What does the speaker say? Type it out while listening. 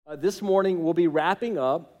This morning, we'll be wrapping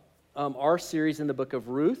up our series in the book of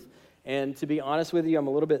Ruth. And to be honest with you, I'm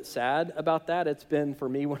a little bit sad about that. It's been, for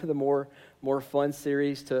me, one of the more fun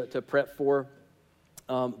series to prep for.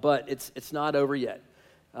 But it's not over yet.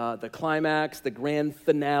 The climax, the grand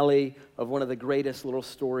finale of one of the greatest little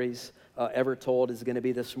stories ever told is going to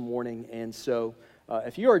be this morning. And so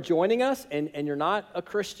if you are joining us and you're not a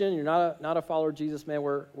Christian, you're not a follower of Jesus, man,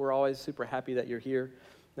 we're always super happy that you're here.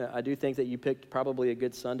 I do think that you picked probably a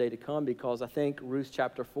good Sunday to come because I think Ruth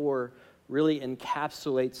chapter 4 really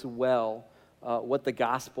encapsulates well what the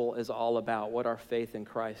gospel is all about, what our faith in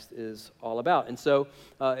Christ is all about. And so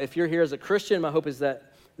if you're here as a Christian, my hope is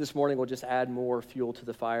that this morning will just add more fuel to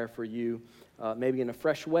the fire for you, maybe in a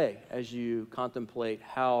fresh way as you contemplate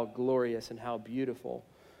how glorious and how beautiful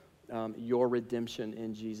your redemption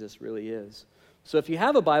in Jesus really is. So if you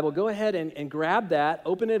have a Bible, go ahead and grab that,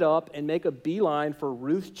 open it up, and make a beeline for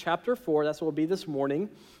Ruth chapter 4. That's what will be this morning.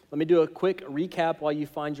 Let me do a quick recap while you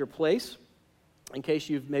find your place, in case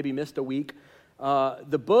you've maybe missed a week.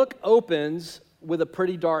 The book opens with a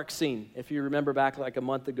pretty dark scene, if you remember back like a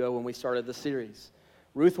month ago when we started the series.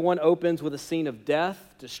 Ruth 1 opens with a scene of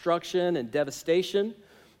death, destruction, and devastation.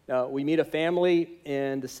 We meet a family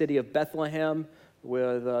in the city of Bethlehem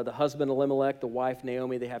with the husband Elimelech, the wife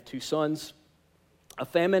Naomi. They have 2 sons. A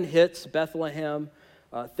famine hits Bethlehem.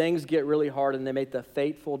 Things get really hard, and they make the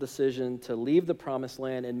fateful decision to leave the promised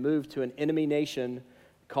land and move to an enemy nation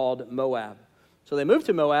called Moab. So they move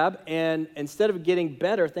to Moab, and instead of getting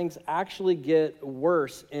better, things actually get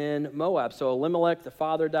worse in Moab. So Elimelech, the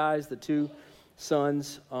father, dies. The 2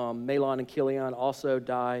 sons, Mahlon and Chilion, also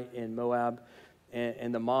die in Moab.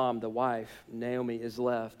 And the mom, the wife, Naomi, is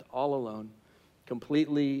left all alone,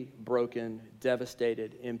 completely broken,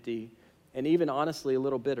 devastated, empty, and even honestly a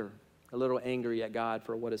little bitter, a little angry at God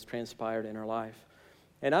for what has transpired in her life.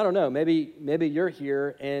 And I don't know, maybe you're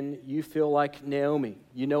here and you feel like Naomi.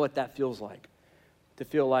 You know what that feels like, to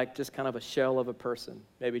feel like just kind of a shell of a person,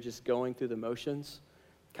 maybe just going through the motions,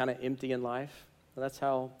 kind of empty in life. Well, that's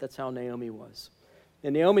how Naomi was.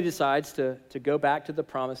 And Naomi decides to go back to the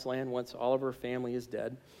promised land once all of her family is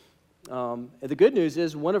dead. And the good news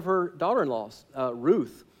is one of her daughter-in-laws,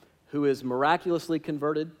 Ruth, who is miraculously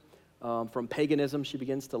converted from paganism, she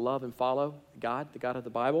begins to love and follow God, the God of the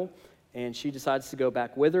Bible, and she decides to go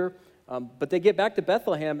back with her. But they get back to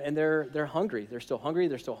Bethlehem, and they're hungry. They're still hungry.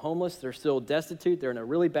 They're still homeless. They're still destitute. They're in a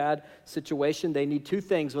really bad situation. They need 2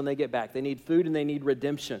 things when they get back. They need food and they need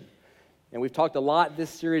redemption. And we've talked a lot this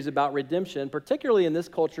series about redemption, particularly in this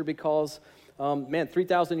culture because,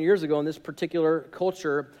 3,000 years ago in this particular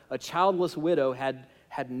culture, a childless widow had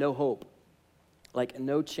no hope. Like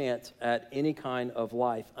no chance at any kind of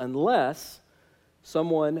life unless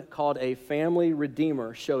someone called a family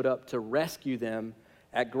redeemer showed up to rescue them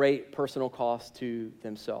at great personal cost to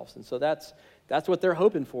themselves. And so that's what they're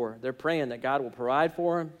hoping for. They're praying that God will provide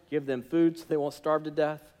for them, give them food so they won't starve to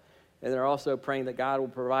death. And they're also praying that God will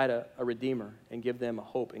provide a redeemer and give them a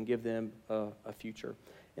hope and give them a future.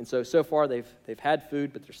 And so far they've had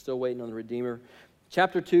food, but they're still waiting on the redeemer.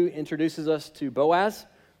 Chapter 2 introduces us to Boaz,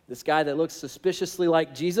 this guy that looks suspiciously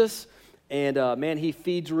like Jesus, and he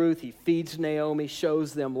feeds Ruth, he feeds Naomi,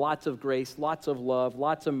 shows them lots of grace, lots of love,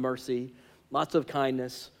 lots of mercy, lots of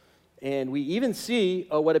kindness, and we even see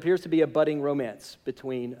what appears to be a budding romance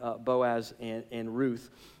between Boaz and Ruth.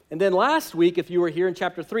 And then last week, if you were here in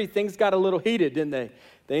chapter 3, things got a little heated, didn't they?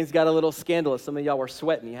 Things got a little scandalous. Some of y'all were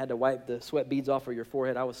sweating. You had to wipe the sweat beads off of your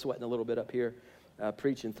forehead. I was sweating a little bit up here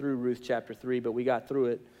preaching through Ruth chapter 3, but we got through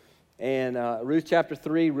it. And Ruth chapter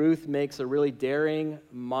 3, Ruth makes a really daring,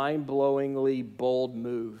 mind-blowingly bold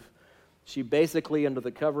move. She basically, under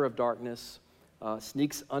the cover of darkness,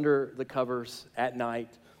 sneaks under the covers at night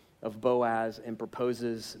of Boaz and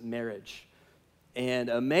proposes marriage. And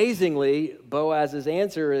amazingly, Boaz's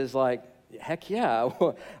answer is like, heck yeah,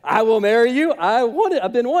 I will marry you.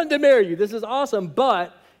 I've been wanting to marry you. This is awesome.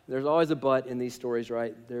 But there's always a but in these stories,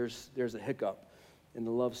 right? There's a hiccup in the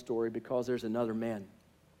love story because there's another man.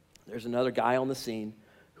 There's another guy on the scene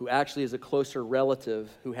who actually is a closer relative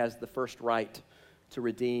who has the first right to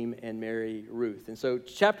redeem and marry Ruth. And so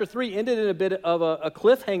chapter 3 ended in a bit of a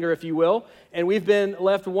cliffhanger, if you will, and we've been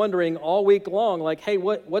left wondering all week long, like, hey,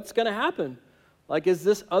 what's going to happen? Like, is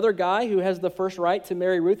this other guy who has the first right to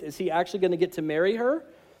marry Ruth, is he actually going to get to marry her?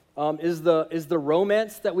 Is the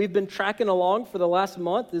romance that we've been tracking along for the last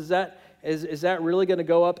month, is that really going to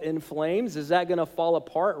go up in flames? Is that going to fall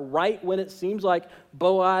apart right when it seems like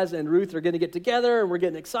Boaz and Ruth are going to get together and we're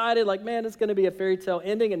getting excited, like, man, it's going to be a fairy tale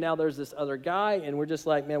ending, and now there's this other guy, and we're just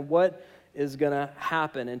like, man, what is going to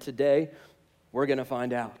happen? And today, we're going to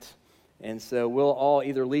find out. And so we'll all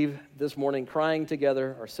either leave this morning crying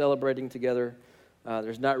together or celebrating together.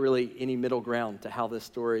 There's not really any middle ground to how this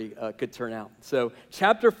story could turn out. So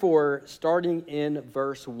chapter 4, starting in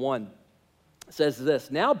verse 1, says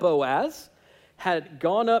this: Now Boaz had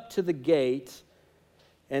gone up to the gate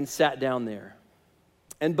and sat down there.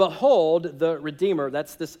 And behold, the Redeemer,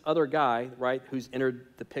 that's this other guy, right, who's entered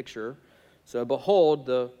the picture. So behold,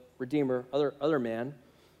 the Redeemer, other man,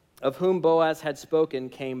 of whom Boaz had spoken,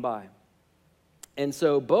 came by. And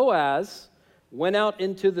so Boaz went out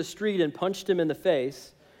into the street and punched him in the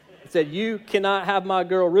face and said, "You cannot have my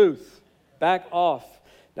girl Ruth. Back off."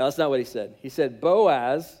 Now, that's not what he said. He said,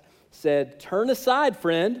 Boaz said, "Turn aside,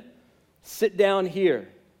 friend. Sit down here."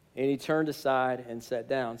 And he turned aside and sat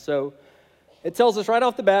down. So it tells us right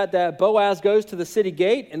off the bat that Boaz goes to the city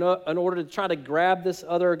gate in order to try to grab this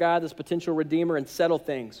other guy, this potential redeemer, and settle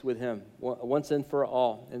things with him once and for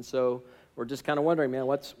all. And so we're just kind of wondering, man,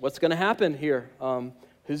 what's going to happen here?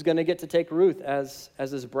 Who's going to get to take Ruth as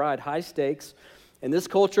his bride? High stakes. In this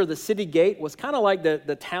culture, the city gate was kind of like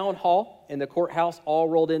the town hall and the courthouse all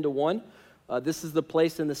rolled into one. This is the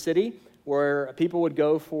place in the city where people would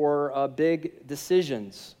go for big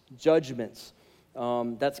decisions, judgments.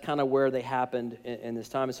 That's kind of where they happened in this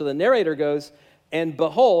time. And so the narrator goes, and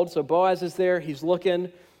behold, so Boaz is there, he's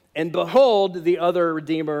looking, and behold, the other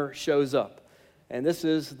redeemer shows up. And this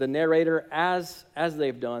is the narrator, as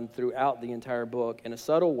they've done throughout the entire book, in a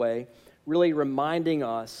subtle way, really reminding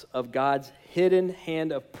us of God's hidden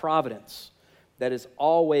hand of providence that is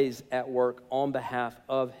always at work on behalf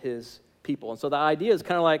of his people. And so the idea is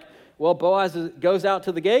kind of like, well, Boaz goes out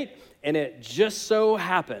to the gate, and it just so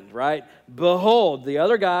happened, right? Behold, the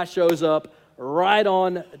other guy shows up right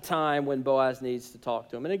on time when Boaz needs to talk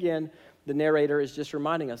to him. And again, the narrator is just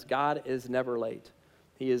reminding us, God is never late.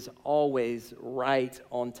 He is always right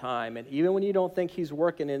on time. And even when you don't think he's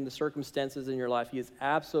working in the circumstances in your life, he is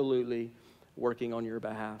absolutely working on your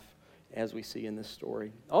behalf, as we see in this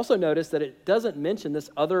story. Also notice that it doesn't mention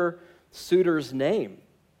this other suitor's name.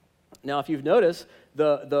 Now, if you've noticed,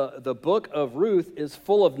 the book of Ruth is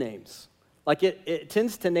full of names. Like it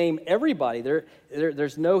tends to name everybody.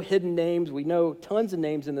 There's no hidden names. We know tons of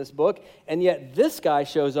names in this book, and yet this guy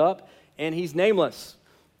shows up, and he's nameless,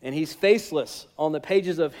 and he's faceless on the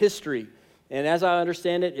pages of history. And as I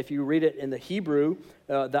understand it, if you read it in the Hebrew,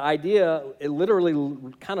 the idea, it literally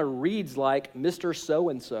kind of reads like Mr.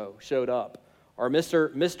 So-and-so showed up, or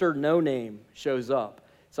Mr. No-Name shows up.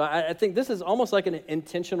 So I think this is almost like an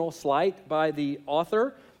intentional slight by the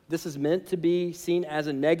author. This is meant to be seen as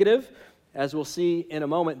a negative. As we'll see in a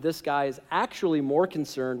moment, this guy is actually more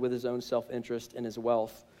concerned with his own self-interest and his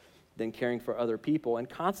wealth than caring for other people. And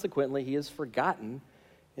consequently, he is forgotten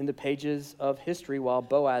in the pages of history while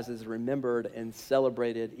Boaz is remembered and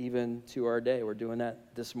celebrated even to our day. We're doing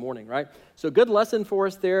that this morning, right? So good lesson for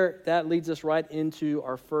us there. That leads us right into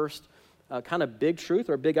our first kind of big truth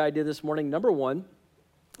or big idea this morning. Number one,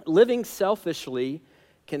 living selfishly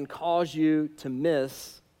can cause you to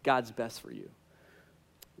miss God's best for you.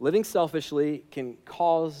 Living selfishly can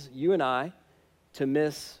cause you and I to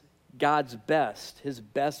miss God's best, his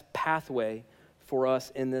best pathway for us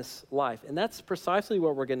in this life. And that's precisely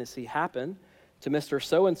what we're going to see happen to Mr.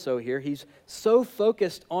 So-and-so here. He's so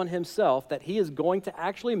focused on himself that he is going to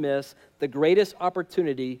actually miss the greatest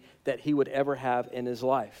opportunity that he would ever have in his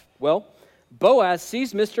life. Well, Boaz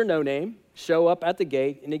sees Mr. No-Name show up at the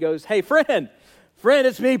gate, and he goes, "Hey, friend,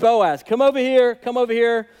 it's me, Boaz. Come over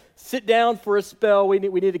here, sit down for a spell. We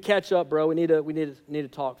need to catch up, bro. We need to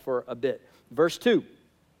talk for a bit." Verse 2,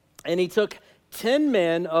 and he took 10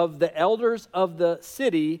 men of the elders of the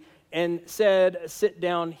city and said, "Sit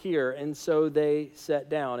down here." And so they sat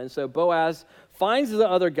down. And so Boaz finds the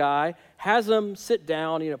other guy, has him sit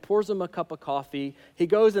down, pours him a cup of coffee. He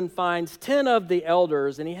goes and finds 10 of the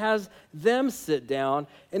elders, and he has them sit down.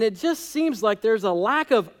 And it just seems like there's a lack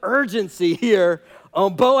of urgency here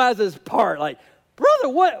on Boaz's part. Like, brother,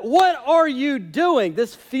 what are you doing?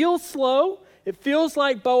 This feels slow. It feels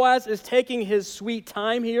like Boaz is taking his sweet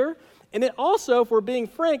time here. And it also, if we're being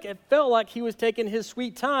frank, it felt like he was taking his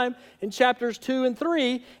sweet time in chapters 2 and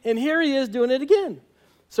 3, and here he is doing it again.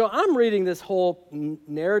 So I'm reading this whole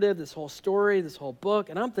narrative, this whole story, this whole book,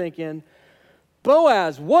 and I'm thinking,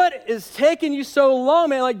 Boaz, what is taking you so long,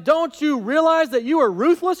 man? Like, don't you realize that you are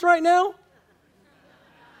ruthless right now?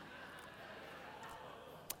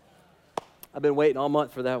 I've been waiting all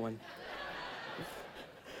month for that one.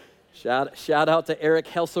 Shout out to Eric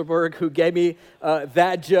Helselberg, who gave me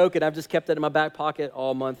that joke, and I've just kept it in my back pocket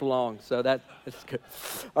all month long. So that's good.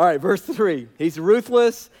 All right, verse 3. He's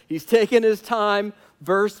ruthless. He's taking his time.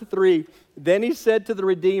 Verse 3. Then he said to the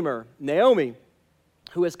Redeemer, Naomi,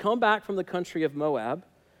 who has come back from the country of Moab,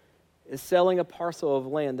 is selling a parcel of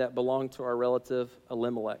land that belonged to our relative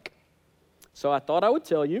Elimelech. So I thought I would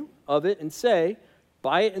tell you of it and say,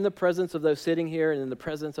 buy it in the presence of those sitting here and in the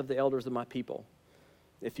presence of the elders of my people.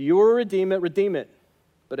 If you will redeem it, redeem it.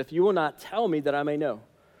 But if you will not, tell me that I may know.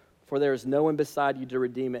 For there is no one beside you to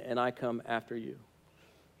redeem it, and I come after you.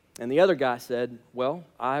 And the other guy said, well,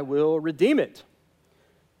 I will redeem it.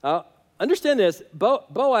 Understand this,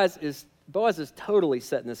 Boaz is totally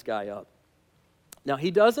setting this guy up. Now,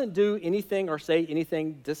 he doesn't do anything or say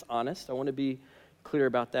anything dishonest. I want to be clear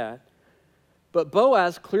about that. But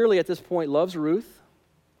Boaz clearly at this point loves Ruth.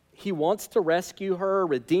 He wants to rescue her,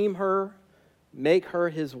 redeem her, make her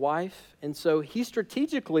his wife. And so he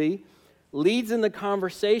strategically leads in the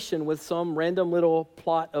conversation with some random little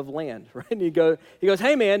plot of land, right? And he goes,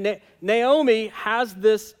 hey man, Naomi has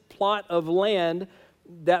this plot of land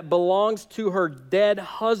that belongs to her dead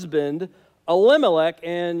husband, Elimelech,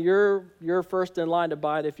 and you're first in line to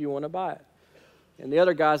buy it if you want to buy it. And the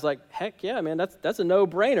other guy's like, heck yeah, man, that's a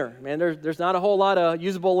no-brainer. Man, there's not a whole lot of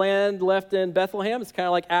usable land left in Bethlehem. It's kind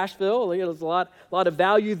of like Asheville. There's a lot of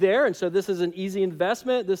value there, and so this is an easy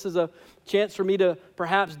investment. This is a chance for me to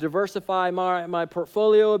perhaps diversify my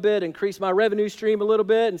portfolio a bit, increase my revenue stream a little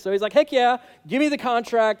bit. And so he's like, heck yeah, give me the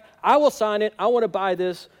contract. I will sign it. I want to buy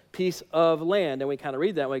this piece of land. And we kind of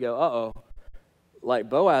read that and we go, uh-oh.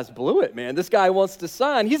 Like Boaz blew it, man. This guy wants to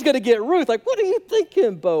sign. He's going to get Ruth. Like, what are you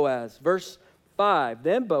thinking, Boaz? Verse 5,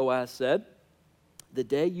 then Boaz said, the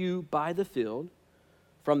day you buy the field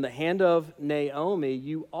from the hand of Naomi,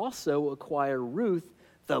 you also acquire Ruth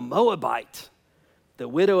the Moabite, the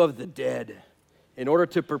widow of the dead, in order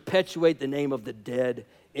to perpetuate the name of the dead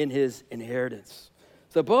in his inheritance.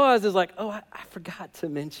 So Boaz is like, oh, I forgot to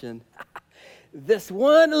mention this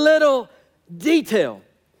one little detail,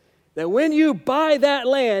 that when you buy that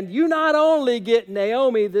land, you not only get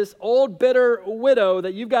Naomi, this old bitter widow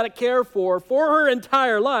that you've got to care for her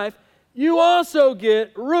entire life, you also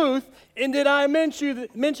get Ruth. And did I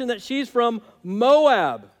mention that she's from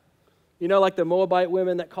Moab? You know, like the Moabite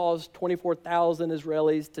women that caused 24,000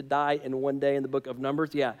 Israelis to die in one day in the book of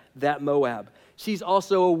Numbers? Yeah, that Moab. She's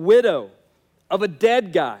also a widow of a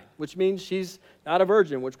dead guy, which means she's not a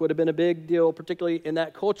virgin, which would have been a big deal, particularly in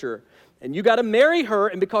that culture. And you got to marry her,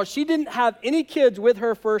 and because she didn't have any kids with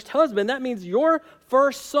her first husband, that means your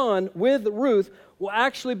first son with Ruth will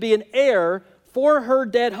actually be an heir for her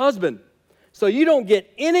dead husband. So you don't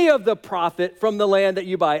get any of the profit from the land that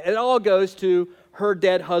you buy. It all goes to her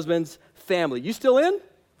dead husband's family. You still in?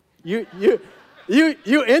 You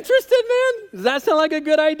interested, man? Does that sound like a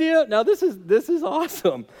good idea? Now this is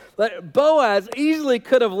awesome. Like Boaz easily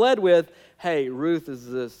could have led with, hey, Ruth is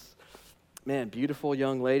this, man, beautiful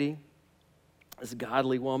young lady. This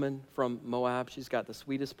godly woman from Moab. She's got the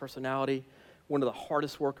sweetest personality, one of the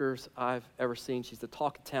hardest workers I've ever seen. She's the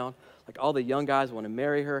talk of town. Like all the young guys want to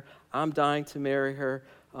marry her. I'm dying to marry her,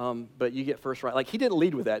 but you get first right. Like he didn't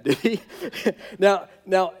lead with that, did he?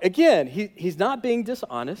 Now again, he's not being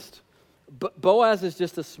dishonest. But Boaz is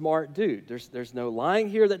just a smart dude. There's no lying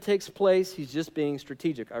here that takes place. He's just being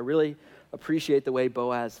strategic. I really appreciate the way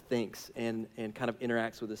Boaz thinks and kind of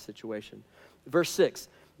interacts with this situation. Verse 6.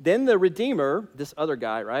 Then the Redeemer, this other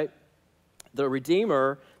guy, right? The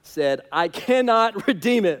Redeemer said, I cannot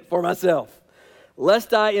redeem it for myself,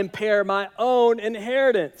 lest I impair my own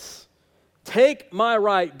inheritance. Take my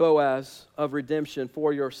right, Boaz, of redemption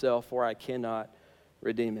for yourself, for I cannot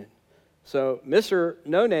redeem it. So Mr.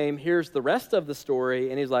 No Name hears the rest of the story,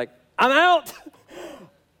 and he's like, I'm out.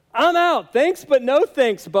 I'm out. Thanks, but no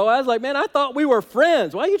thanks, Boaz. Like, man, I thought we were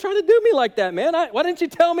friends. Why are you trying to do me like that, man? Why didn't you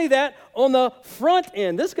tell me that on the front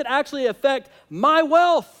end? This could actually affect my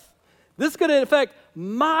wealth. This could affect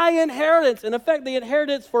my inheritance and affect the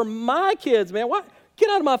inheritance for my kids, man. What? Get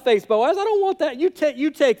out of my face, Boaz. I don't want that. You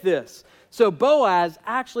take this. So Boaz,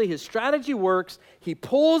 actually, his strategy works. He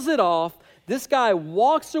pulls it off. This guy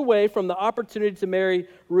walks away from the opportunity to marry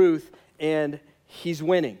Ruth, and he's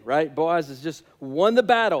winning, right? Boaz has just won the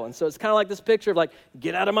battle. And so it's kind of like this picture of like,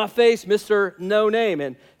 get out of my face, Mr. No Name.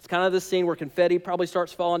 And it's kind of this scene where confetti probably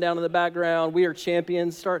starts falling down in the background. We Are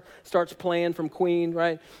Champions starts playing from Queen,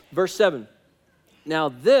 right? Verse 7. Now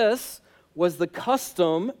this was the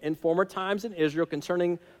custom in former times in Israel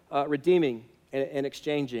concerning redeeming and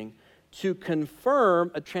exchanging. To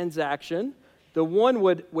confirm a transaction, the one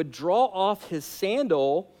would draw off his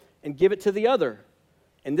sandal and give it to the other.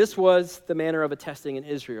 And this was the manner of attesting in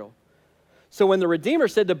Israel. So when the Redeemer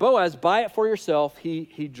said to Boaz, buy it for yourself,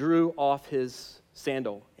 he drew off his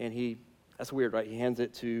sandal. And that's weird, right? He hands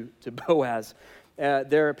it to Boaz.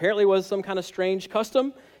 There apparently was some kind of strange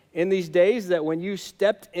custom in these days that when you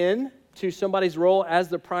stepped in to somebody's role as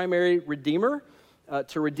the primary redeemer,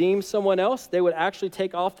 to redeem someone else, they would actually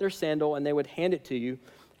take off their sandal and they would hand it to you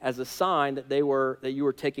as a sign that you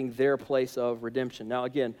were taking their place of redemption. Now,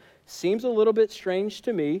 again, seems a little bit strange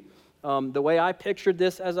to me. The way I pictured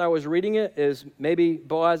this as I was reading it is maybe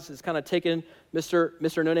Boaz is kind of taking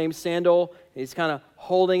Mr. No-Name's sandal, and he's kind of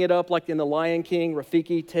holding it up like in The Lion King.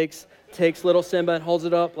 Rafiki takes little Simba and holds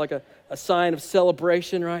it up like a sign of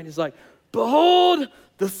celebration, right? He's like, behold,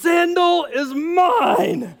 the sandal is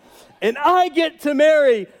mine, and I get to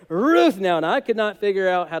marry Ruth now. And I could not figure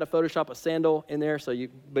out how to Photoshop a sandal in there,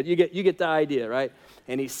 but you get the idea, right?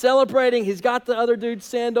 And he's celebrating. He's got the other dude's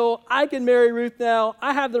sandal. I can marry Ruth now.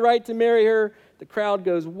 I have the right to marry her. The crowd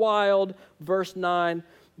goes wild. Verse 9,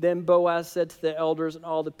 then Boaz said to the elders and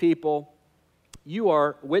all the people, you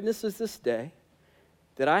are witnesses this day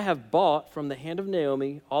that I have bought from the hand of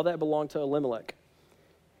Naomi all that belonged to Elimelech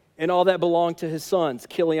and all that belonged to his sons,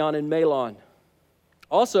 Chilion and Mahlon.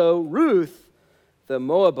 Also, Ruth, the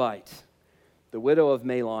Moabite, the widow of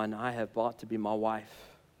Mahlon, I have bought to be my wife,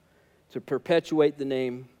 to perpetuate the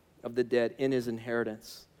name of the dead in his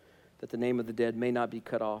inheritance, that the name of the dead may not be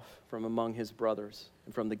cut off from among his brothers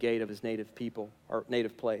and from the gate of his native people, or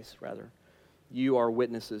native place, rather. You are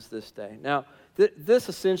witnesses this day. Now, this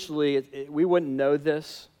essentially, we wouldn't know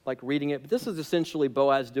this, like reading it, but this is essentially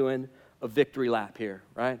Boaz doing a victory lap here,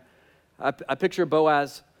 right? I picture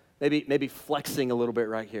Boaz maybe flexing a little bit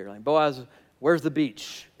right here. Like, Boaz, where's the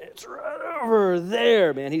beach? It's right over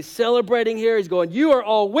there, man. He's celebrating here. He's going, you are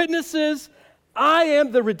all witnesses. I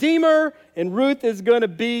am the Redeemer, and Ruth is going to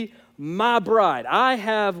be my bride. I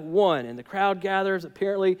have won. And the crowd gathers.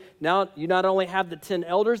 Apparently, now you not only have the 10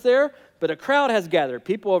 elders there, but a crowd has gathered.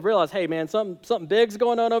 People have realized, hey, man, something big's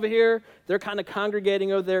going on over here. They're kind of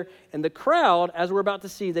congregating over there. And the crowd, as we're about to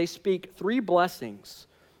see, they speak 3 blessings,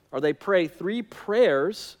 or they pray 3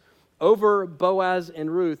 prayers over Boaz and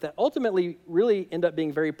Ruth that ultimately really end up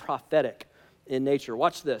being very prophetic in nature.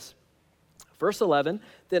 Watch this. Verse 11,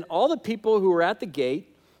 then all the people who were at the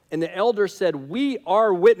gate and the elders said, we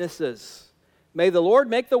are witnesses. May the Lord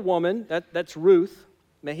make the woman, that's Ruth,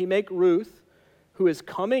 may he make Ruth, who is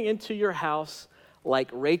coming into your house like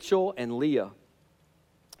Rachel and Leah,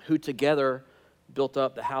 who together built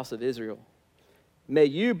up the house of Israel. May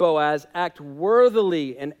you, Boaz, act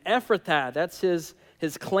worthily in Ephrathah, that's his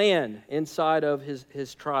clan inside of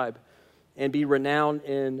his tribe, and be renowned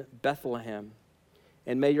in Bethlehem.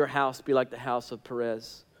 And may your house be like the house of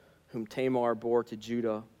Perez, whom Tamar bore to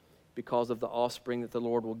Judah, because of the offspring that the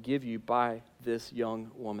Lord will give you by this young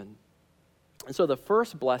woman. And so the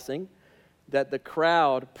first blessing that the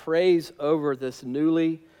crowd prays over this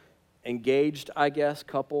newly engaged,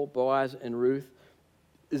 couple, Boaz and Ruth,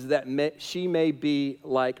 is that she may be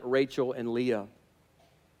like Rachel and Leah.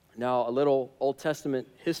 Now, a little Old Testament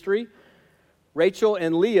history. Rachel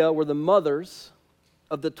and Leah were the mothers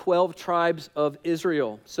of the 12 tribes of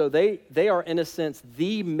Israel. So they are, in a sense,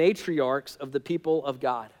 the matriarchs of the people of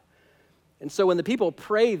God. And so when the people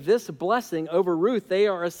pray this blessing over Ruth, they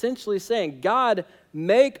are essentially saying, God,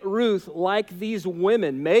 make Ruth like these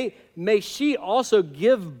women. May she also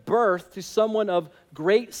give birth to someone of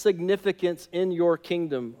great significance in your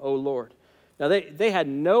kingdom, O Lord. Now, they had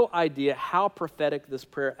no idea how prophetic this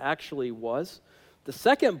prayer actually was. The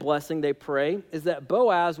second blessing they pray is that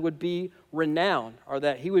Boaz would be renowned, or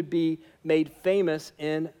that he would be made famous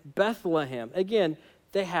in Bethlehem. Again,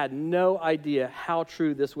 they had no idea how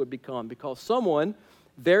true this would become, because someone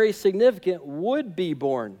very significant would be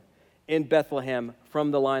born in Bethlehem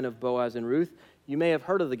from the line of Boaz and Ruth. You may have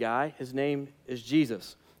heard of the guy. His name is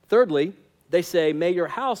Jesus. Thirdly, they say, may your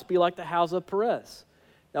house be like the house of Perez.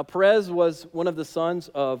 Now, Perez was one of the sons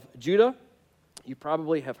of Judah. You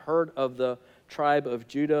probably have heard of the tribe of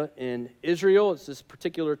Judah in Israel. It's this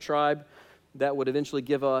particular tribe that would eventually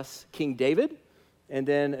give us King David, and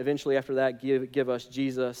then eventually after that give us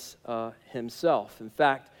Jesus himself. In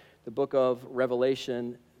fact, the book of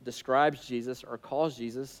Revelation describes Jesus, or calls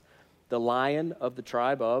Jesus, the Lion of the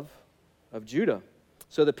tribe of Judah.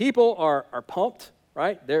 So the people are pumped,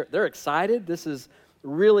 right? They're excited. This is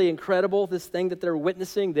really incredible, this thing that they're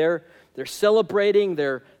witnessing. They're celebrating,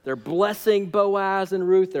 they're blessing Boaz and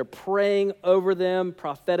Ruth. They're praying over them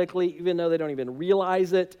prophetically, even though they don't even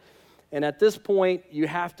realize it. And at this point, you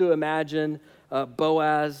have to imagine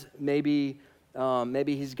Boaz, maybe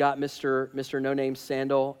he's got Mr. No-Name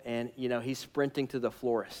sandal, and he's sprinting to the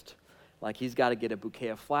florist. Like, he's got to get a bouquet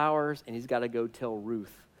of flowers, and he's got to go tell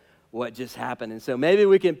Ruth what just happened. And so maybe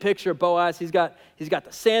we can picture Boaz. He's got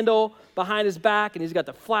the sandal behind his back, and he's got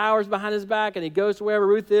the flowers behind his back, and he goes to wherever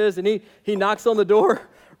Ruth is, and he knocks on the door,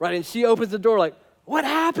 right? And she opens the door like, what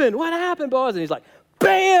happened, Boaz? And he's like,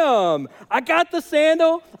 bam! I got the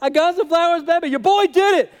sandal. I got some flowers, baby. Your boy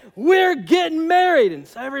did it. We're getting married. And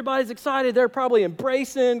so everybody's excited. They're probably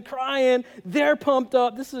embracing, crying. They're pumped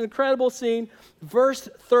up. This is an incredible scene. Verse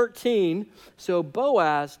 13. So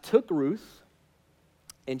Boaz took Ruth,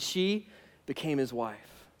 and she became his wife.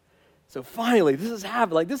 So finally, this is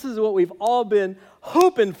happening. Like, this is what we've all been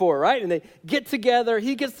hoping for, right? And they get together.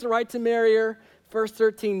 He gets the right to marry her. Verse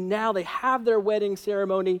 13, now they have their wedding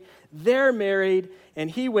ceremony. They're married,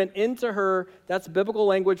 and he went into her. That's biblical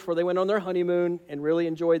language where they went on their honeymoon and really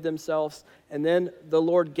enjoyed themselves. And then the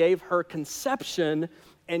Lord gave her conception,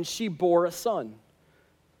 and she bore a son.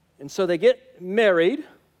 And so they get married.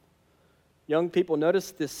 Young people,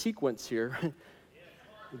 notice this sequence here.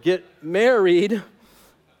 Get married.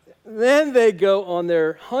 Then they go on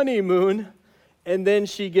their honeymoon, and then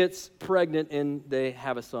she gets pregnant, and they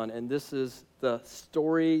have a son. And this is the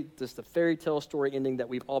story, just the fairy tale story ending that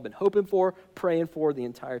we've all been hoping for, praying for the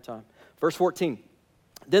entire time. Verse 14.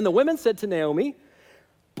 Then the women said to Naomi,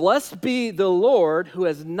 blessed be the Lord who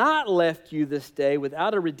has not left you this day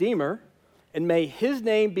without a redeemer, and may his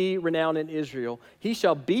name be renowned in Israel. He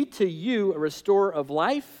shall be to you a restorer of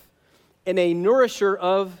life and a nourisher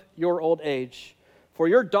of your old age. For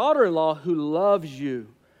your daughter-in-law who loves you,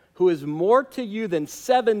 who is more to you than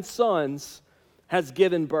 7 sons, has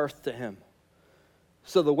given birth to him.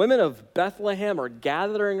 So the women of Bethlehem are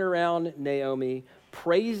gathering around Naomi,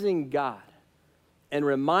 praising God and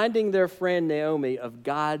reminding their friend Naomi of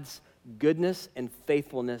God's goodness and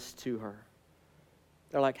faithfulness to her.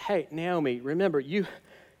 They're like, hey, Naomi, remember, you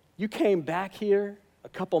came back here a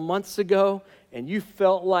couple months ago and you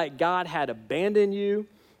felt like God had abandoned you.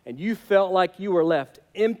 And you felt like you were left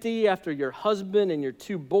empty after your husband and your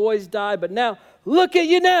 2 boys died. But now, look at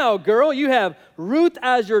you now, girl. You have Ruth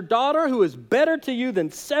as your daughter, who is better to you than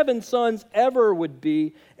 7 sons ever would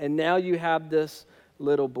be. And now you have this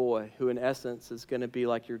little boy who, in essence, is going to be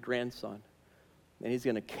like your grandson. And he's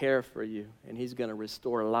going to care for you. And he's going to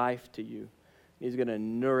restore life to you. He's going to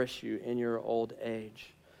nourish you in your old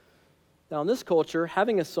age. Now, in this culture,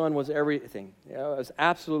 having a son was everything. It was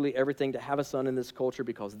absolutely everything to have a son in this culture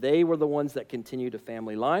because they were the ones that continued a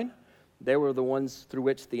family line. They were the ones through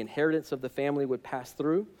which the inheritance of the family would pass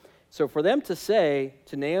through. So for them to say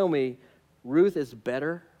to Naomi, Ruth is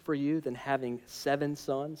better for you than having 7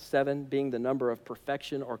 sons, 7 being the number of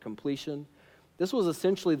perfection or completion, this was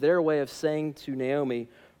essentially their way of saying to Naomi,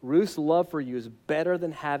 Ruth's love for you is better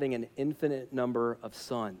than having an infinite number of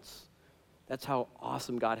sons. That's how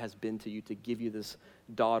awesome God has been to you to give you this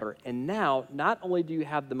daughter. And now, not only do you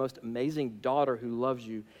have the most amazing daughter who loves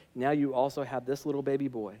you, now you also have this little baby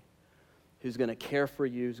boy who's going to care for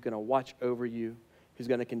you, who's going to watch over you, who's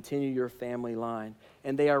going to continue your family line.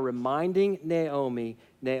 And they are reminding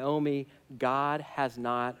Naomi, God has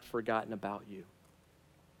not forgotten about you.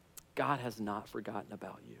 God has not forgotten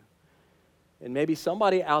about you. And maybe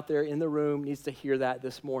somebody out there in the room needs to hear that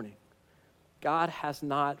this morning. God has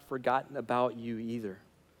not forgotten about you either.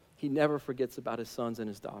 He never forgets about his sons and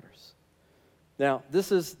his daughters. Now,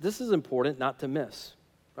 this is important not to miss,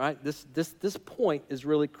 right? This point is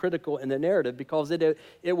really critical in the narrative because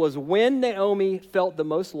it was when Naomi felt the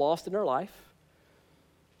most lost in her life.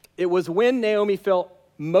 It was when Naomi felt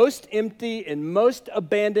most empty and most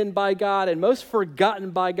abandoned by God and most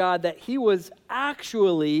forgotten by God that he was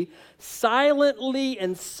actually silently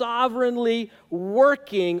and sovereignly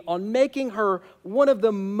working on making her one of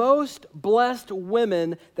the most blessed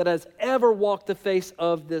women that has ever walked the face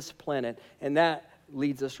of this planet. And that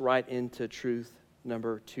leads us right into truth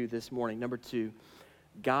number 2 this morning. Number 2,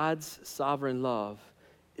 God's sovereign love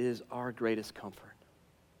is our greatest comfort.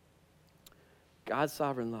 God's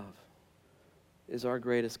sovereign love is our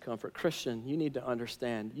greatest comfort. Christian, you need to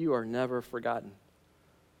understand, you are never forgotten.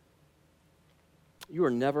 You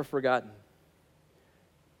are never forgotten.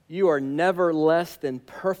 You are never less than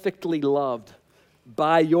perfectly loved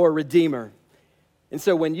by your Redeemer. And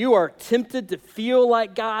so when you are tempted to feel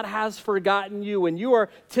like God has forgotten you, when you are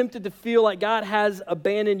tempted to feel like God has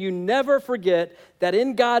abandoned you, never forget that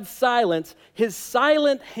in God's silence, his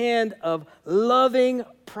silent hand of loving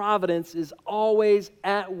providence is always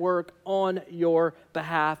at work on your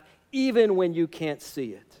behalf, even when you can't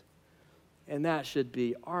see it. And that should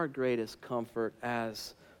be our greatest comfort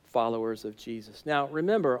as followers of Jesus. Now,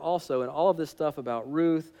 remember also in all of this stuff about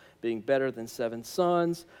Ruth being better than 7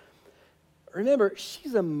 sons, remember,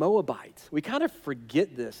 she's a Moabite. We kind of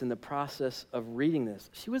forget this in the process of reading this.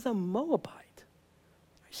 She was a Moabite.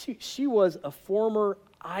 She was a former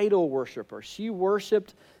idol worshiper. She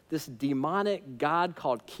worshiped this demonic god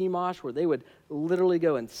called Chemosh, where they would literally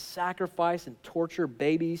go and sacrifice and torture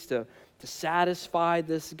babies to to satisfy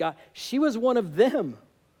this guy. She was one of them.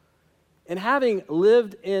 And having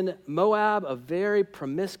lived in Moab, a very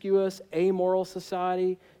promiscuous, amoral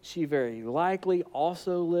society, she very likely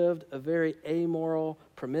also lived a very amoral,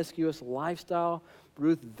 promiscuous lifestyle.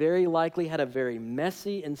 Ruth very likely had a very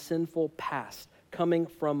messy and sinful past coming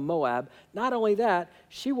from Moab. Not only that,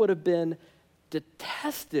 she would have been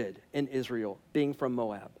detested in Israel being from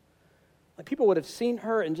Moab. Like, people would have seen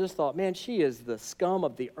her and just thought, man, she is the scum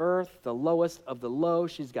of the earth, the lowest of the low.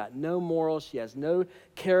 She's got no morals. She has no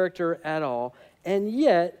character at all. And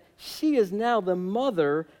yet, she is now the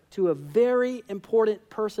mother to a very important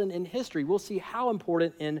person in history. We'll see how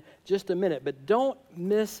important in just a minute. But don't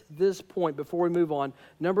miss this point before we move on.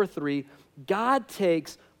 Number 3, God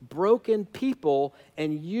takes broken people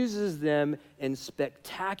and uses them in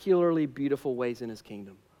spectacularly beautiful ways in his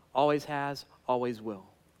kingdom. Always has, always will.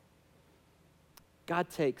 God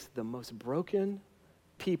takes the most broken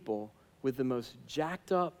people with the most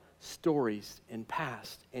jacked up stories in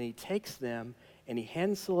past, and he takes them and he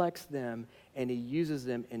hand selects them and he uses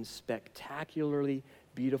them in spectacularly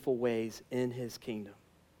beautiful ways in his kingdom.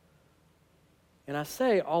 And I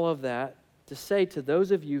say all of that to say to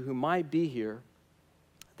those of you who might be here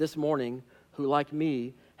this morning who, like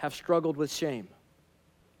me, have struggled with shame.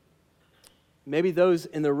 Maybe those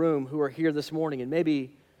in the room who are here this morning, and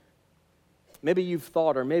maybe you've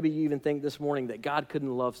thought, or maybe you even think this morning that God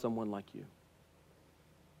couldn't love someone like you.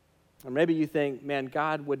 Or maybe you think, man,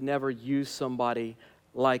 God would never use somebody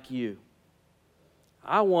like you.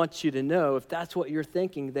 I want you to know, if that's what you're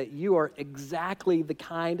thinking, that you are exactly the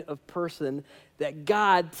kind of person that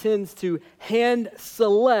God tends to hand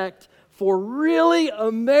select for really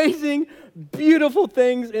amazing, beautiful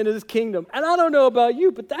things in his kingdom. And I don't know about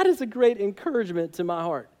you, but that is a great encouragement to my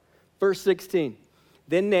heart. Verse 16,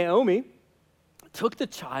 then Naomi took the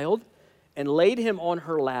child and laid him on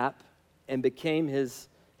her lap and became his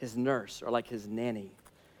nurse, or like his nanny.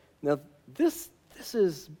 Now, this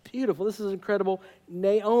is beautiful. This is incredible.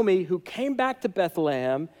 Naomi, who came back to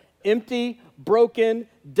Bethlehem, empty, broken,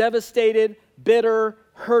 devastated, bitter,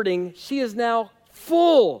 hurting, she is now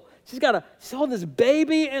full. She's holding this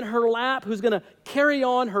baby in her lap who's going to carry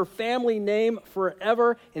on her family name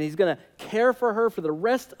forever, and he's going to care for her for the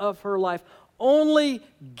rest of her life. Only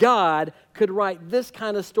God could write this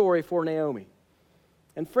kind of story for Naomi.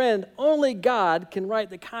 And friend, only God can write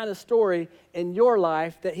the kind of story in your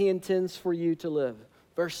life that he intends for you to live.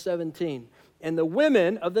 Verse 17, and the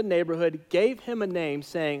women of the neighborhood gave him a name,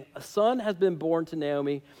 saying, a son has been born to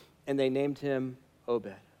Naomi, and they named him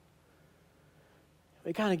Obed.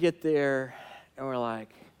 We kind of get there, and we're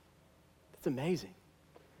like, that's amazing.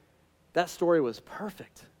 That story was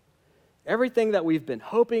perfect. Everything that we've been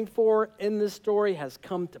hoping for in this story has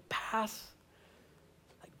come to pass.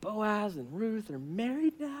 Like Boaz and Ruth are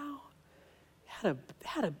married now. Had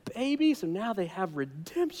a baby, so now they have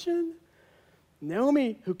redemption.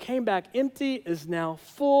 Naomi, who came back empty, is now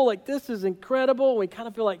full. Like, this is incredible. We kind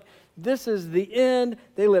of feel like this is the end.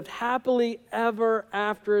 They lived happily ever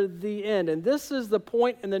after the end. And this is the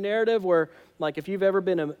point in the narrative where, like, if you've ever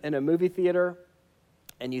been in a movie theater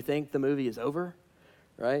and you think the movie is over,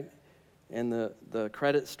 right? And the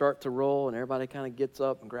credits start to roll, and everybody kind of gets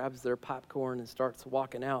up and grabs their popcorn and starts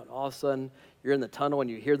walking out. And all of a sudden, you're in the tunnel, and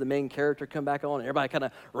you hear the main character come back on, and everybody kind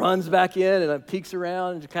of runs back in and peeks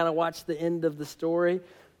around and kind of watch the end of the story.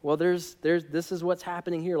 Well, this is what's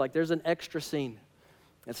happening here. Like, there's an extra scene.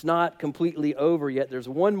 It's not completely over yet. There's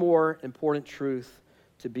one more important truth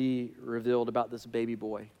to be revealed about this baby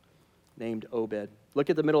boy named Obed. Look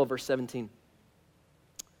at the middle of verse 17.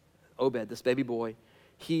 Obed, this baby boy,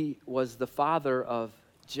 he was the father of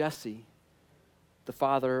Jesse, the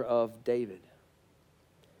father of David.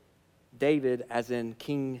 David as in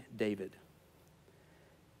King David.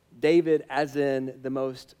 David as in the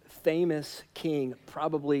most famous king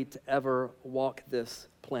probably to ever walk this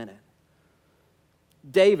planet.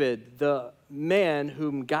 David, the man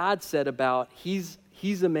whom God said about, he's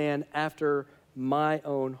a man after my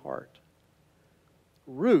own heart.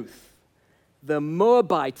 Ruth, the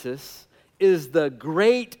Moabitess, is the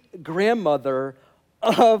great-grandmother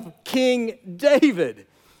of King David.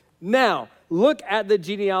 Now, look at the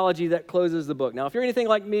genealogy that closes the book. Now, if you're anything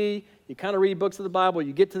like me, you kind of read books of the Bible,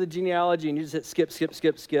 you get to the genealogy, and you just hit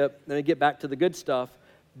skip, then you get back to the good stuff.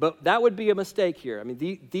 But that would be a mistake here. I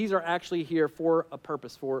mean, these are actually here for a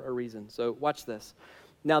purpose, for a reason. So watch this.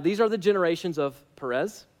 Now, these are the generations of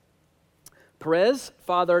Perez. Perez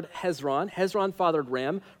fathered Hezron. Hezron fathered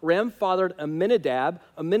Ram. Ram fathered Amminadab.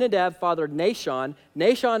 Amminadab fathered Nahshon.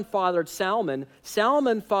 Nahshon fathered Salmon.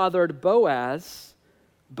 Salmon fathered Boaz.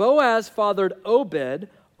 Boaz fathered Obed.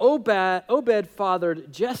 Obed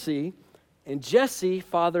fathered Jesse. And Jesse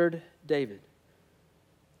fathered David.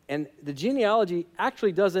 And the genealogy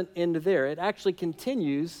actually doesn't end there. It actually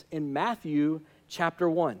continues in Matthew chapter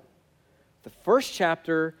 1, the first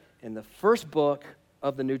chapter in the first book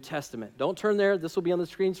of the New Testament. Don't turn there. This will be on the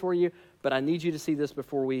screens for you, but I need you to see this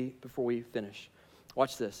before we finish.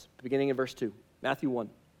 Watch this, beginning in verse 2, Matthew 1.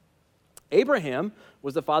 Abraham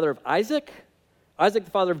was the father of Isaac, Isaac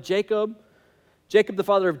the father of Jacob, Jacob the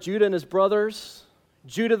father of Judah and his brothers,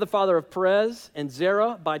 Judah the father of Perez, and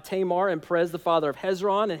Zerah by Tamar, and Perez the father of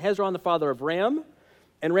Hezron, and Hezron the father of Ram,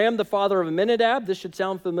 and Ram the father of Amminadab. This should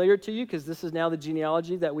sound familiar to you because this is now the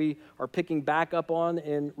genealogy that we are picking back up on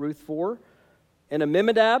in Ruth 4. And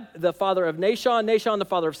Amminadab the father of Nahshon, Nahshon the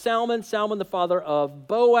father of Salmon, Salmon the father of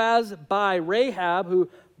Boaz by Rahab, who,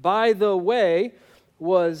 by the way,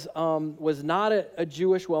 was not a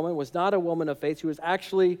Jewish woman, was not a woman of faith. She was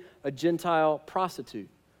actually a Gentile prostitute,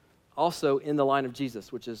 also in the line of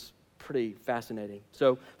Jesus, which is pretty fascinating.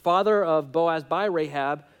 So, father of Boaz by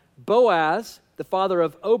Rahab, Boaz, the father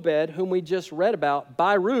of Obed, whom we just read about,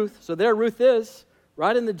 by Ruth. So there Ruth is,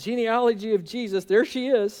 right in the genealogy of Jesus. There she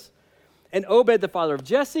is. And Obed, the father of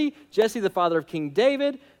Jesse, Jesse, the father of King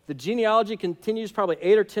David. The genealogy continues probably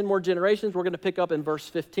 8 or 10 more generations. We're going to pick up in verse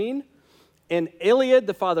 15. And Eliad,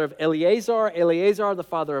 the father of Eleazar, Eleazar, the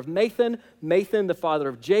father of Mathan, Mathan, the father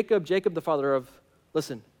of Jacob, Jacob, the father of,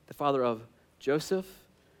 listen, the father of Joseph,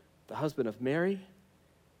 the husband of Mary,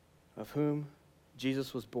 of whom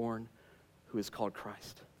Jesus was born, who is called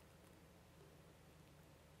Christ.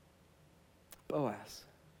 Boaz,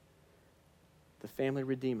 the family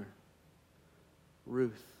redeemer,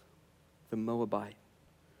 Ruth, the Moabite,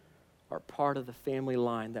 are part of the family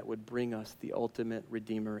line that would bring us the ultimate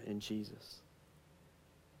redeemer in Jesus.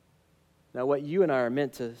 Now, what you and I are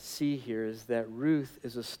meant to see here is that Ruth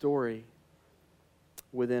is a story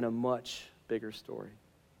within a much bigger story.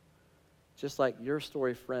 Just like your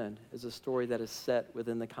story, friend, is a story that is set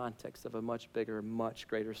within the context of a much bigger, much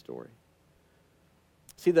greater story.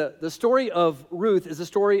 See, the story of Ruth is a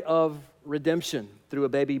story of redemption through a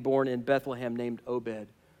baby born in Bethlehem named Obed,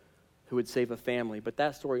 who would save a family. But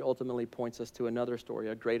that story ultimately points us to another story,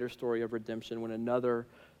 a greater story of redemption, when another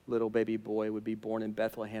little baby boy would be born in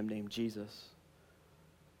Bethlehem named Jesus,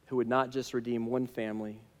 who would not just redeem one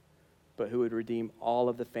family, but who would redeem all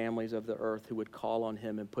of the families of the earth who would call on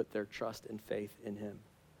him and put their trust and faith in him.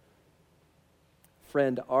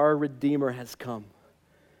 Friend, our Redeemer has come.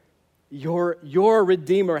 Your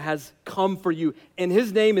Redeemer has come for you, and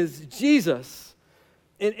his name is Jesus.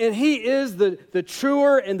 And he is the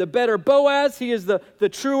truer and the better Boaz. He is the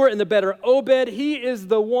truer and the better Obed. He is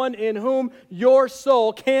the one in whom your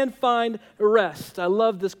soul can find rest. I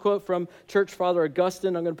love this quote from Church Father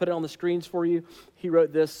Augustine. I'm going to put it on the screens for you. He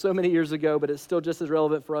wrote this so many years ago, but it's still just as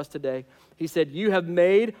relevant for us today. He said, "You have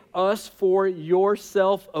made us for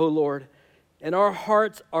yourself, O Lord, and our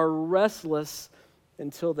hearts are restless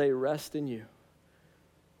until they rest in you."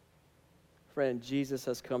 Friend, Jesus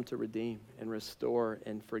has come to redeem and restore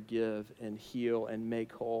and forgive and heal and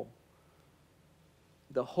make whole.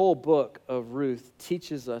 The whole book of Ruth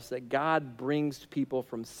teaches us that God brings people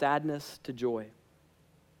from sadness to joy.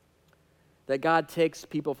 That God takes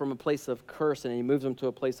people from a place of curse and he moves them to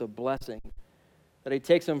a place of blessing. That he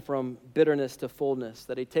takes them from bitterness to fullness.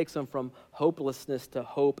 That he takes them from hopelessness to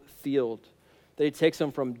hope-filled. That he takes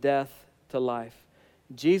them from death to life.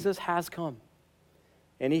 Jesus has come.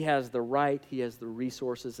 And he has the right, he has the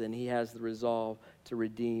resources, and he has the resolve to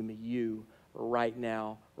redeem you right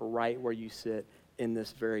now, right where you sit in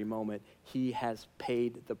this very moment. He has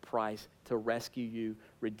paid the price to rescue you,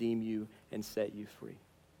 redeem you, and set you free.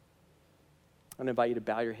 I'm going to invite you to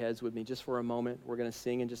bow your heads with me just for a moment. We're going to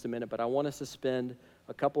sing in just a minute, but I want us to spend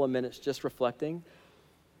a couple of minutes just reflecting,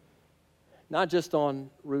 not just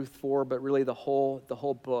on Ruth 4, but really the whole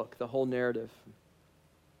book, the whole narrative.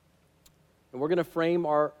 And we're going to frame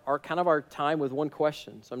our time with one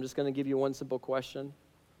question. So I'm just going to give you one simple question.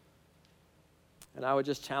 And I would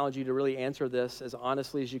just challenge you to really answer this as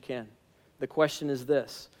honestly as you can. The question is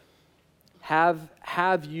this: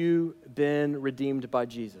 Have you been redeemed by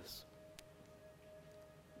Jesus?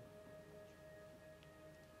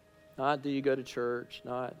 Not do you go to church,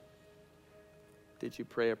 not did you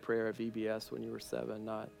pray a prayer at VBS when you were 7,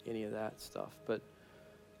 not any of that stuff, but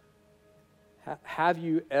have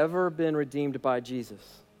you ever been redeemed by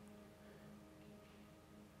Jesus?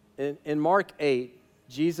 In Mark 8,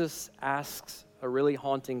 Jesus asks a really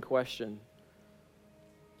haunting question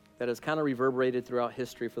that has kind of reverberated throughout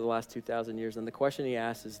history for the last 2,000 years. And the question he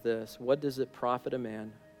asks is this: what does it profit a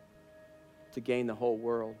man to gain the whole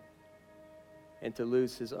world and to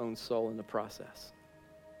lose his own soul in the process?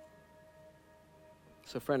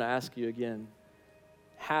 So friend, I ask you again,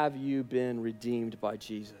 have you been redeemed by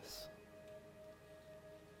Jesus?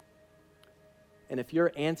 And if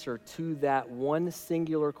your answer to that one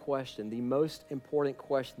singular question, the most important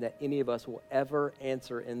question that any of us will ever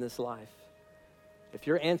answer in this life, if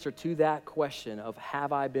your answer to that question of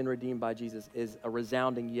have I been redeemed by Jesus is a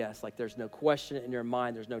resounding yes, like there's no question in your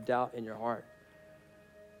mind, there's no doubt in your heart,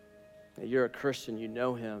 that you're a Christian, you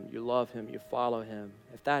know him, you love him, you follow him.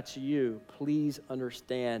 If that's you, please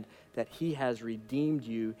understand that he has redeemed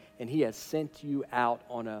you and he has sent you out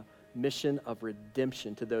on a mission of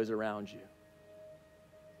redemption to those around you.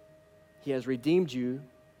 He has redeemed you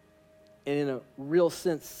and in a real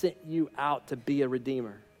sense sent you out to be a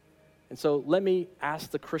redeemer. And so let me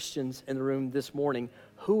ask the Christians in the room this morning,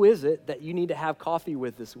 who is it that you need to have coffee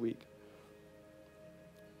with this week?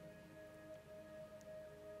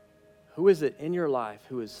 Who is it in your life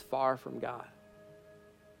who is far from God?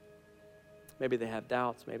 Maybe they have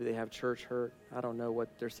doubts, maybe they have church hurt. I don't know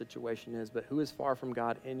what their situation is, but who is far from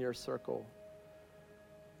God in your circle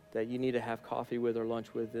that you need to have coffee with or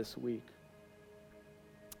lunch with this week?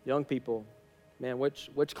 Young people, man,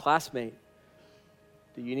 which classmate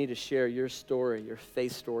do you need to share your story, your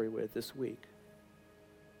faith story with this week?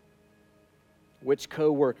 Which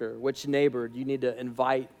coworker, which neighbor do you need to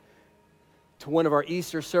invite to one of our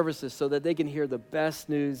Easter services so that they can hear the best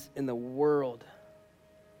news in the world?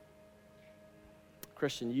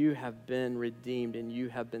 Christian, you have been redeemed and you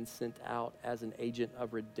have been sent out as an agent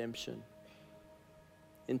of redemption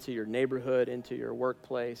into your neighborhood, into your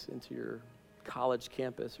workplace, into your college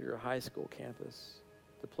campus or your high school campus,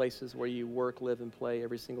 the places where you work, live, and play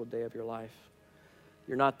every single day of your life.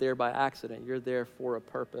 You're not there by accident. You're there for a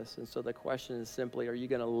purpose. And so the question is simply, are you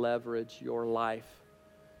going to leverage your life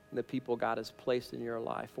and the people God has placed in your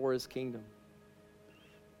life for his kingdom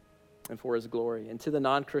and for his glory? And to the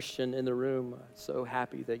non-Christian in the room, so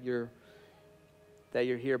happy that you're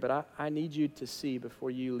here. But I need you to see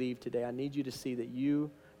before you leave today, I need you to see that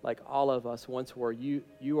you, like all of us once were, you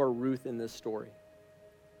are Ruth in this story.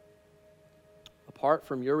 Apart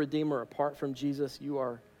from your Redeemer, apart from Jesus, you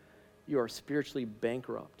are spiritually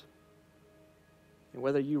bankrupt. And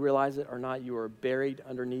whether you realize it or not, you are buried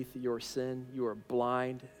underneath your sin. You are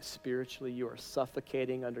blind spiritually. You are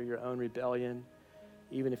suffocating under your own rebellion,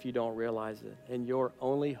 even if you don't realize it. And your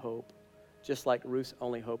only hope, just like Ruth's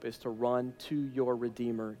only hope, is to run to your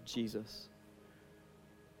Redeemer, Jesus,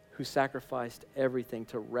 who sacrificed everything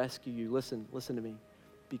to rescue you. Listen to me.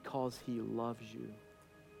 Because he loves you.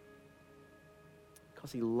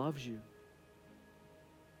 Because he loves you.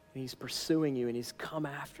 And he's pursuing you and he's come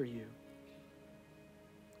after you.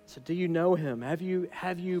 So do you know him? Have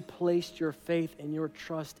you placed your faith and your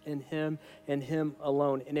trust in him and him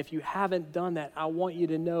alone? And if you haven't done that, I want you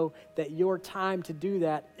to know that your time to do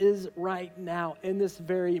that is right now, in this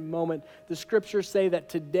very moment. The scriptures say that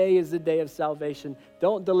today is the day of salvation.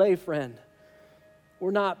 Don't delay, friend.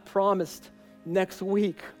 We're not promised next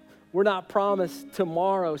week. We're not promised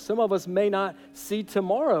tomorrow. Some of us may not see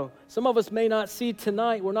tomorrow. Some of us may not see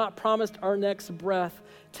tonight. We're not promised our next breath.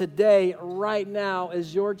 Today, right now,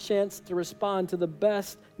 is your chance to respond to the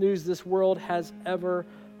best news this world has ever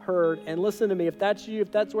heard. And listen to me, if that's you, if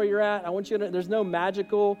that's where you're at, I want you to know there's no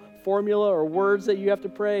magical formula or words that you have to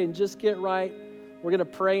pray and just get right. We're going to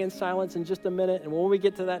pray in silence in just a minute. And when we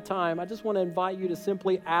get to that time, I just want to invite you to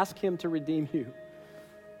simply ask him to redeem you.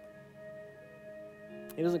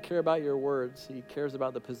 He doesn't care about your words. He cares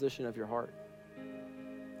about the position of your heart.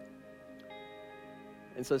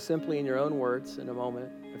 And so simply in your own words, in a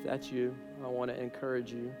moment, if that's you, I want to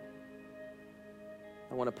encourage you.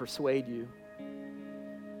 I want to persuade you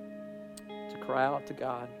to cry out to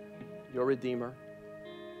God, your Redeemer,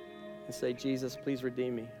 and say, Jesus, please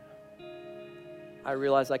redeem me. I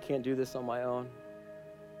realize I can't do this on my own.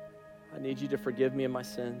 I need you to forgive me of my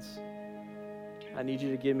sins. I need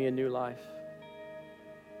you to give me a new life.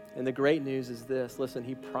 And the great news is this. Listen,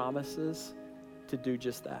 he promises to do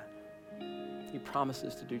just that. He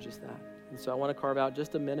promises to do just that. And so I want to carve out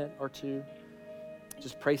just a minute or two.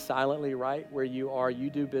 Just pray silently right where you are. You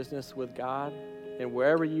do business with God. And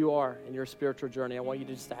wherever you are in your spiritual journey, I want you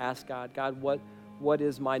to just ask God, God, what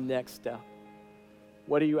is my next step?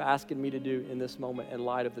 What are you asking me to do in this moment in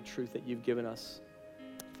light of the truth that you've given us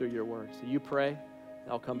through your word? So you pray,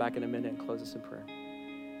 and I'll come back in a minute and close us in prayer.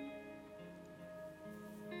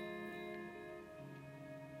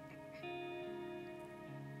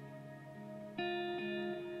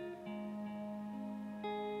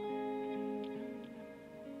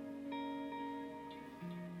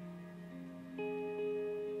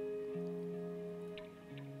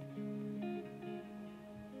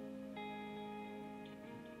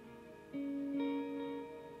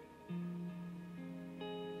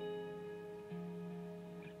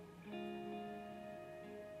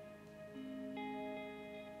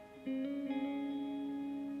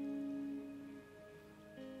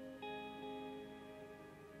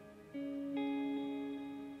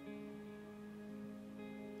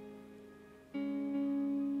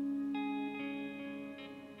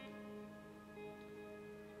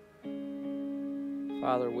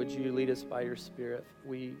 Father, would you lead us by your Spirit?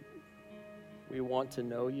 We want to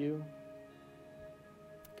know you.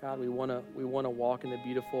 God, we want to walk in the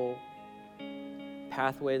beautiful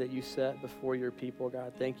pathway that you set before your people.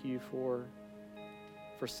 God, thank you for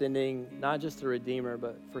sending not just the Redeemer,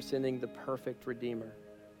 but for sending the perfect Redeemer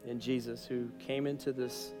in Jesus, who came into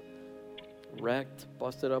this wrecked,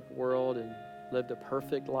 busted up world and lived a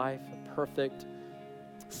perfect life, a perfect,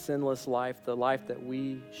 sinless life, the life that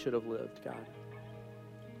we should have lived, God.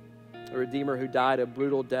 A Redeemer who died a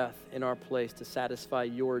brutal death in our place to satisfy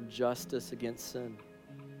your justice against sin.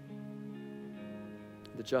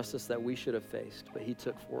 The justice that we should have faced, but he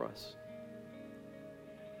took for us.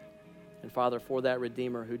 And Father, for that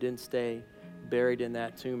Redeemer who didn't stay buried in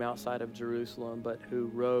that tomb outside of Jerusalem, but who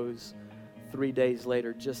rose 3 days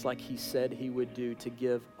later, just like he said he would do, to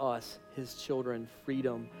give us, his children,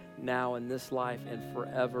 freedom now in this life and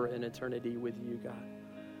forever in eternity with you, God.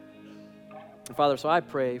 And Father, so I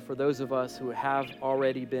pray for those of us who have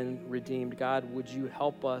already been redeemed, God, would you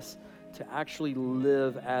help us to actually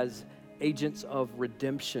live as agents of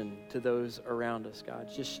redemption to those around us, God.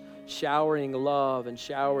 Just showering love and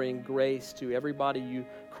showering grace to everybody you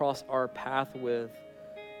cross our path with,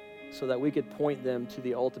 so that we could point them to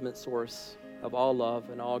the ultimate source of all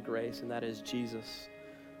love and all grace, and that is Jesus,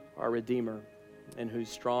 our Redeemer, in whose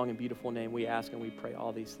strong and beautiful name we ask and we pray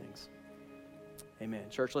all these things. Amen.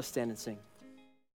 Church, let's stand and sing.